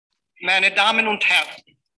Meine Damen und Herren,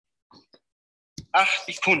 ach,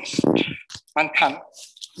 die Kunst, man kann,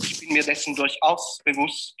 ich bin mir dessen durchaus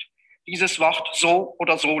bewusst, dieses Wort so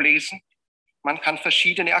oder so lesen, man kann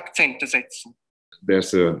verschiedene Akzente setzen.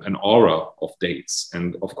 There's an aura of dates,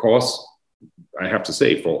 and of course, I have to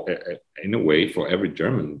say, in a way, for every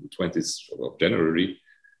German, the 20th of January,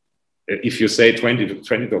 if you say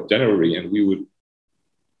 20th of January and we would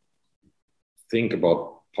think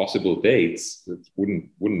about possible dates, it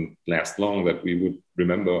wouldn't last long that we would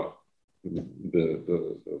remember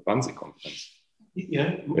the Wannsee conference.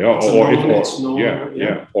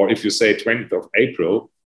 Or if you say 20th of April,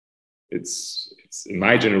 it's in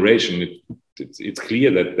my generation, it's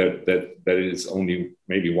clear that it is only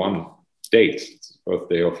maybe one date, it's the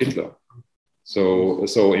birthday of Hitler.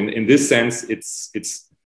 So in this sense,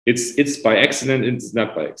 it's by accident, it's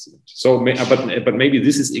not by accident. So, but maybe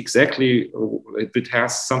this is exactly, it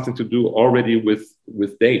has something to do already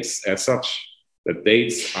with dates as such, that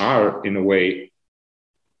dates are in a way,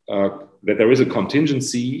 that there is a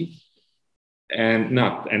contingency and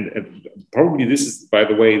not, and probably this is, by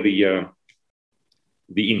the way,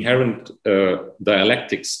 the inherent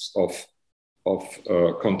dialectics of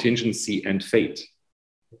contingency and fate.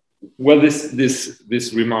 Well,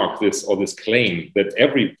 this remark, this claim that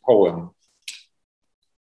every poem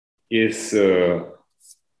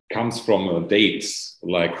comes from a date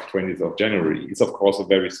like 20th of January is of course a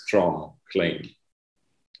very strong claim,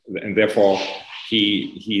 and therefore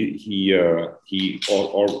he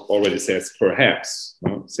already says perhaps.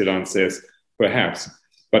 No? Celan says perhaps,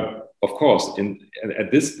 but of course,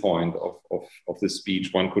 at this point of the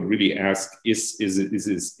speech, one could really ask: is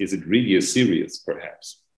it really a serious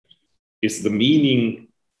perhaps? Is the meaning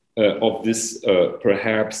of this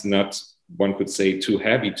perhaps not, one could say, too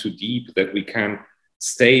heavy, too deep, that we can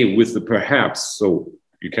stay with the perhaps? So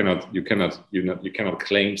you cannot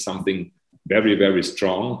claim something very, very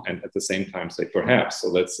strong and at the same time say perhaps.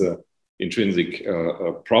 So that's an intrinsic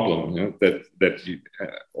problem. You know,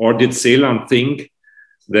 or did Celan think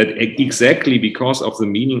that exactly because of the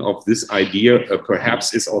meaning of this idea,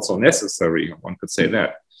 perhaps is also necessary? One could say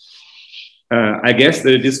that. I guess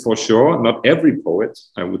that it is for sure not every poet,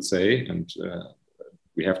 I would say, and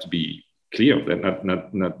we have to be clear that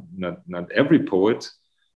not every poet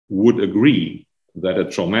would agree that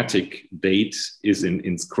a traumatic date is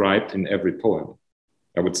inscribed in every poem.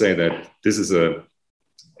 I would say that this is a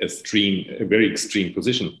very extreme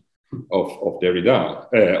position of Derrida,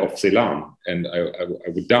 of Celan, and I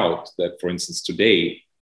would doubt that, for instance, today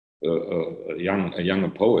a younger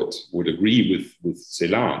poet would agree with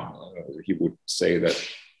Celan. He would say that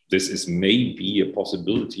this is maybe a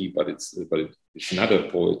possibility, but it's not a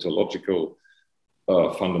poetological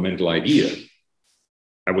fundamental idea,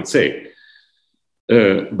 I would say.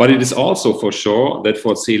 But it is also for sure that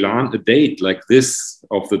for Celan, a date like this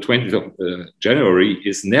of the 20th of January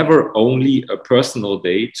is never only a personal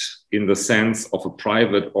date in the sense of a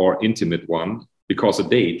private or intimate one, because a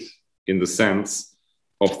date in the sense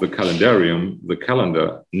of the calendarium, the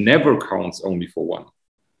calendar, never counts only for one.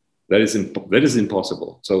 That is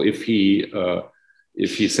impossible. So if he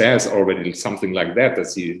says already something like that,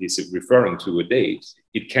 that he's referring to a date,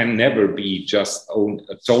 it can never be just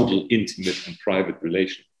a total intimate and private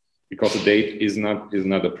relation, because a date is not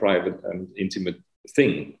a private and intimate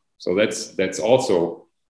thing. So that's also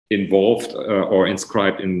involved or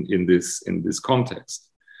inscribed in this context.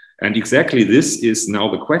 And exactly this is now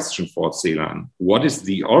the question for Celan. What is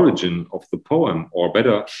the origin of the poem? Or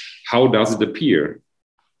better, how does it appear?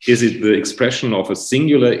 Is it the expression of a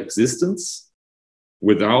singular existence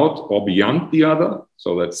without or beyond the other?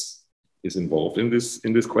 So that's involved in this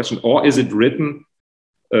question. Or is it written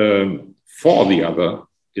for the other,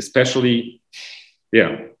 especially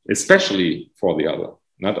for the other,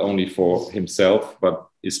 not only for himself, but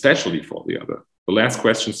especially for the other? The last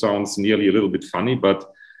question sounds nearly a little bit funny, but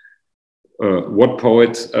what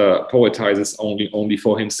poet poetizes only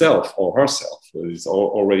for himself or herself? It's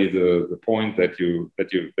already the point that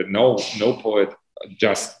no poet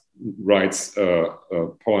just writes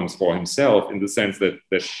poems for himself, in the sense that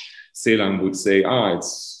Celan would say,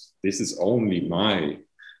 this is only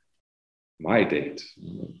my date.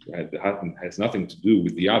 It has nothing to do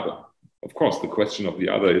with the other. Of course, the question of the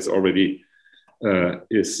other is already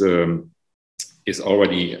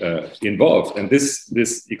involved, and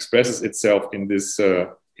this expresses itself in this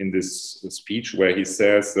speech where he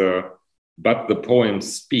says, "But the poem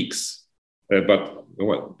speaks, but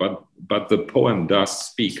the poem does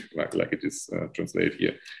speak," like it is translated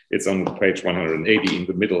here. It's on page 180 in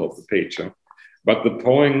the middle of the page. But the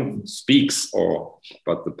poem speaks, or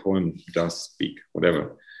but the poem does speak,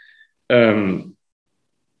 whatever.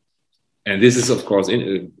 And this is, of course,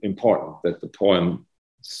 important, that the poem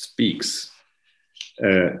speaks.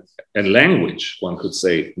 And language, one could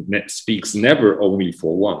say, speaks never only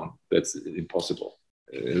for one. That's impossible.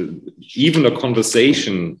 Even a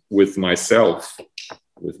conversation with myself,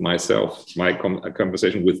 a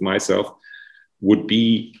conversation with myself would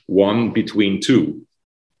be one between two,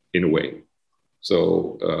 in a way.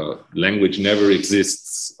 So language never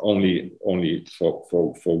exists only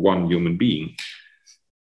for one human being.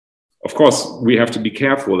 Of course, we have to be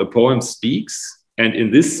careful. A poem speaks, and in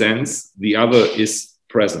this sense, the other is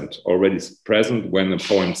present, already present when a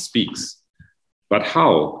poem speaks. But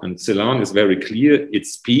how? And Celan is very clear. It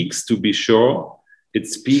speaks, to be sure, it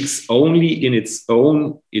speaks only in its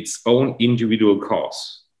own individual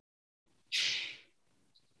cause.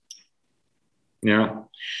 Yeah,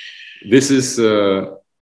 this is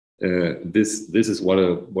this is what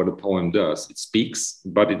a poem does. It speaks,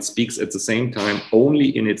 but it speaks at the same time only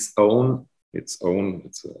in its own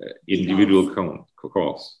individual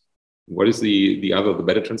cause. What is the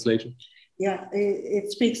better translation? Yeah,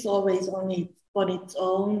 it speaks always only on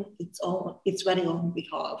its very own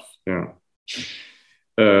behalf. Yeah.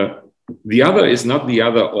 The other is not the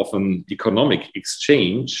other of an economic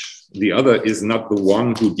exchange. The other is not the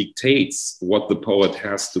one who dictates what the poet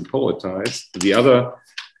has to poetize. The other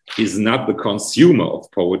is not the consumer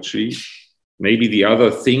of poetry. Maybe the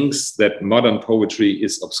other thinks that modern poetry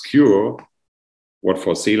is obscure, what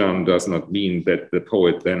for Celan does not mean that the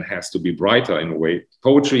poet then has to be brighter in a way.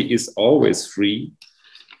 Poetry is always free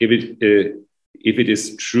if it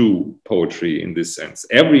is true poetry in this sense.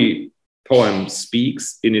 Every poem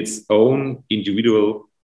speaks in its own individual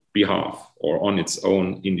behalf or on its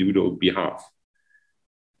own individual behalf.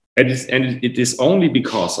 And it is only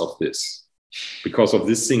because of this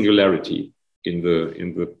singularity in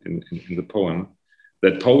the poem,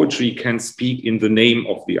 that poetry can speak in the name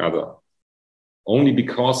of the other. Only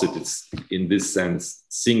because it is, in this sense,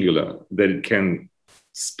 singular, that it can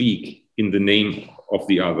speak in the name of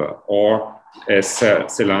the other, or as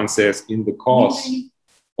Celan says, in the cause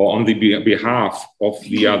or on the behalf of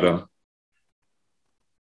the other.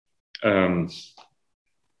 And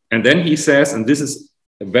then he says, and this is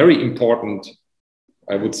a very important,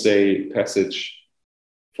 I would say, passage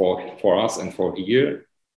for us and for here.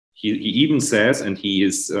 He even says, and he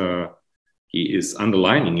is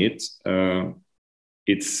underlining it.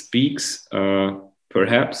 It speaks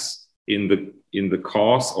perhaps in the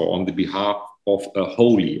cause or on the behalf of a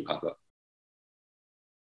holy other.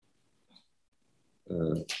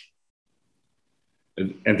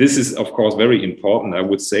 And this is, of course, very important. I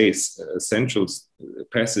would say a central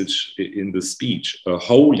passage in the speech, a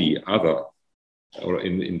holy other, or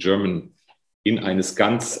in German, in eines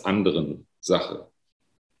ganz anderen Sache.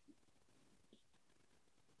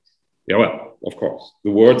 Yeah, well, of course,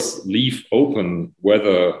 the words leave open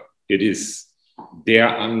whether it is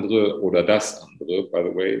der andere oder das andere. By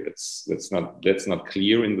the way, that's not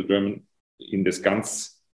clear in the German. In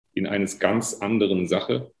eines ganz anderen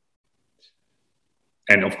Sache,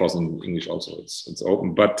 and of course in English also it's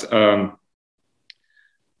open. But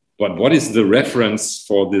what is the reference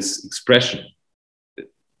for this expression?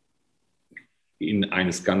 In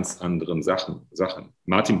eines ganz anderen Sachen.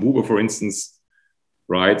 Martin Buber, for instance,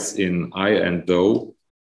 writes in I and Thou,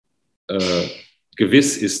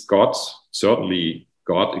 gewiss ist Gott, certainly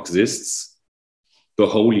God exists, the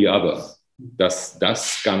holy other, das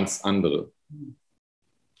ganz andere.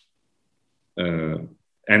 And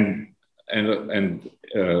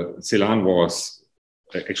Celan was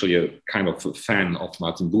actually a kind of a fan of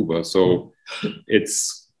Martin Buber, so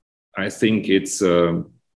I think it's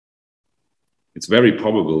very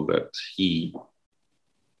probable that he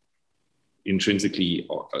intrinsically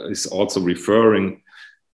is also referring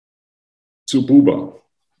to Buber.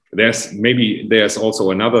 There's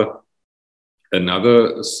also another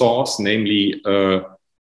source, namely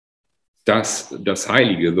das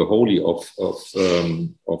Heilige, the Holy of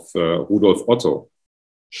Rudolf Otto,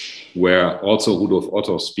 where also Rudolf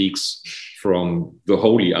Otto speaks from the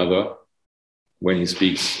holy other when he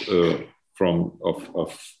speaks of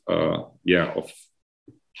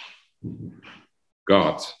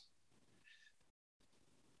God.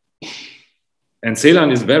 And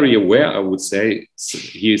Celan is very aware, I would say.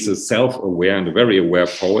 He is a self-aware and a very aware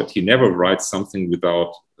poet. He never writes something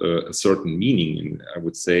without a certain meaning, I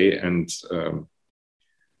would say. And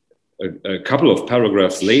a couple of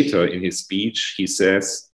paragraphs later in his speech, he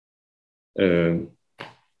says, the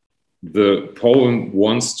poem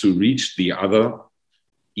wants to reach the other.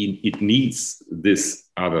 It needs this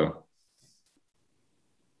other.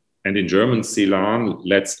 And in German, Celan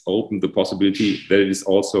lets open the possibility that it is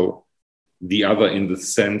also the other in the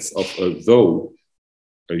sense of a though,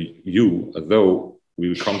 though we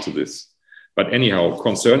will come to this. But anyhow,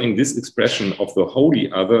 concerning this expression of the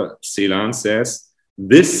holy other, Celan says,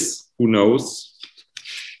 this who knows,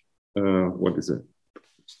 what is it?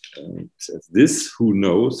 Says, this who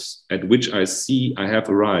knows at which I see I have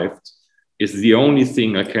arrived is the only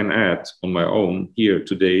thing I can add on my own here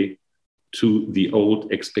today to the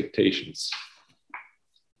old expectations.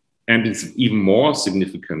 And it's even more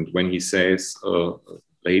significant when he says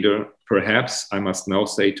later, perhaps I must now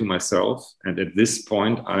say to myself, and at this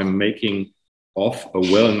point I'm making of a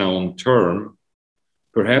well-known term,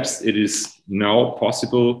 perhaps it is now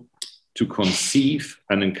possible to conceive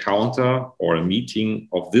an encounter or a meeting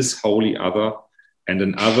of this holy other and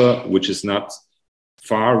another which is not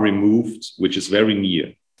far removed, which is very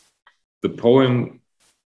near. The poem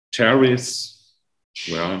tarries,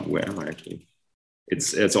 well, where am I actually?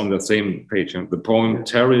 It's on the same page. The poem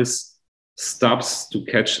tarries, stops to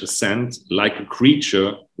catch a scent like a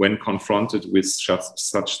creature when confronted with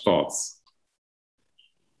such thoughts.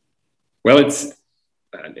 Well,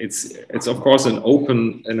 it's of course an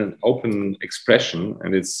open expression,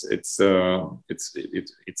 and it's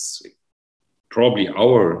probably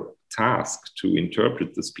our task to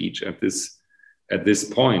interpret the speech at this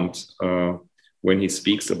point when he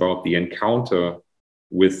speaks about the encounter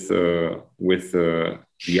with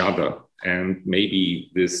the other, and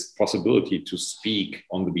maybe this possibility to speak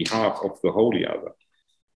on the behalf of the holy other.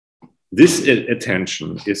 This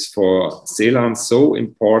attention is for Celan so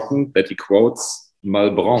important that he quotes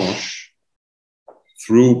Malebranche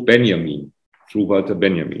through Walter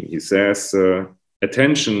Benjamin. He says,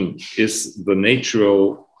 attention is the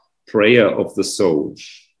natural prayer of the soul,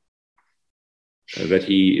 that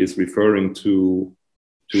he is referring to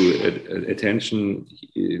attention.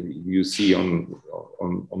 You see on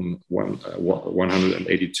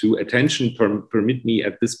 182, attention permit me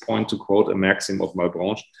at this point to quote a maxim of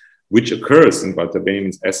Malebranche, which occurs in Walter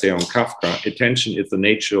Benjamin's essay on Kafka. Attention is the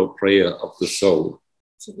natural prayer of the soul.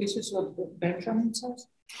 So this is what Benjamin says?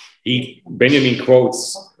 Benjamin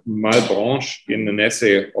quotes Malebranche in an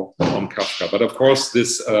essay on Kafka. But of course,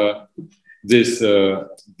 this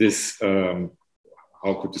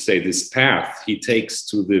how could you say, this path he takes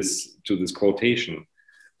to this quotation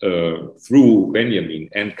through Benjamin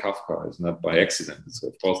and Kafka is not by accident. It's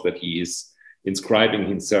of course that he is inscribing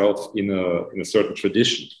himself in a certain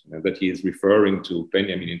tradition, that he is referring to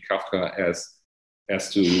Benjamin and Kafka as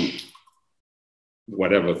to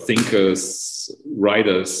whatever thinkers,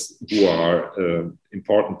 writers who are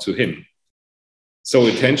important to him. So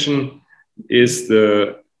attention is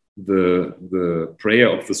the prayer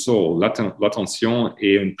of the soul. L'attention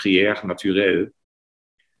est une prière naturelle.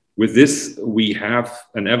 With this, we have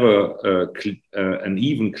an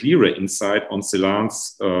even clearer insight on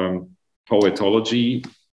Celan's poetology,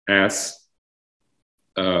 as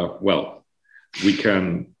well. We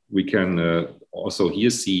can also here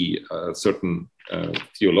see a certain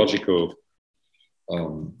theological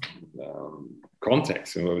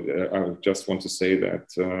context. I just want to say that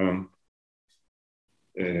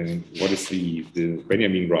what is the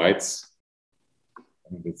Benjamin writes?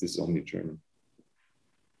 This is only German.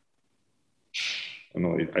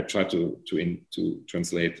 I try to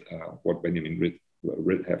translate what Benjamin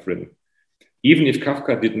have written. Even if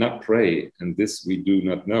Kafka did not pray, and this we do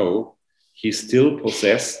not know, he still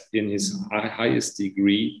possessed in his highest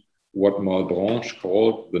degree what Malebranche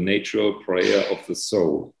called the natural prayer of the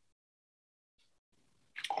soul.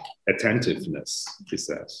 Attentiveness, he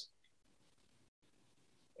says.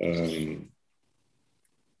 Die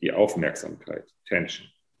Aufmerksamkeit, attention.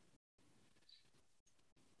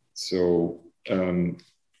 So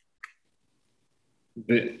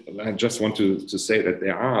I just want to say that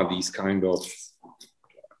there are these kind of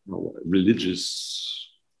religious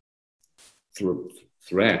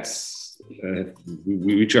threads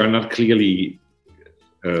which are not clearly,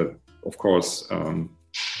 of course,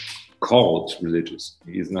 called religious.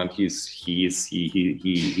 He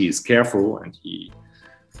is careful, and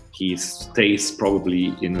he stays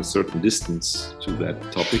probably in a certain distance to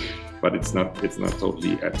that topic, but it's not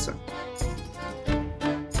totally absent.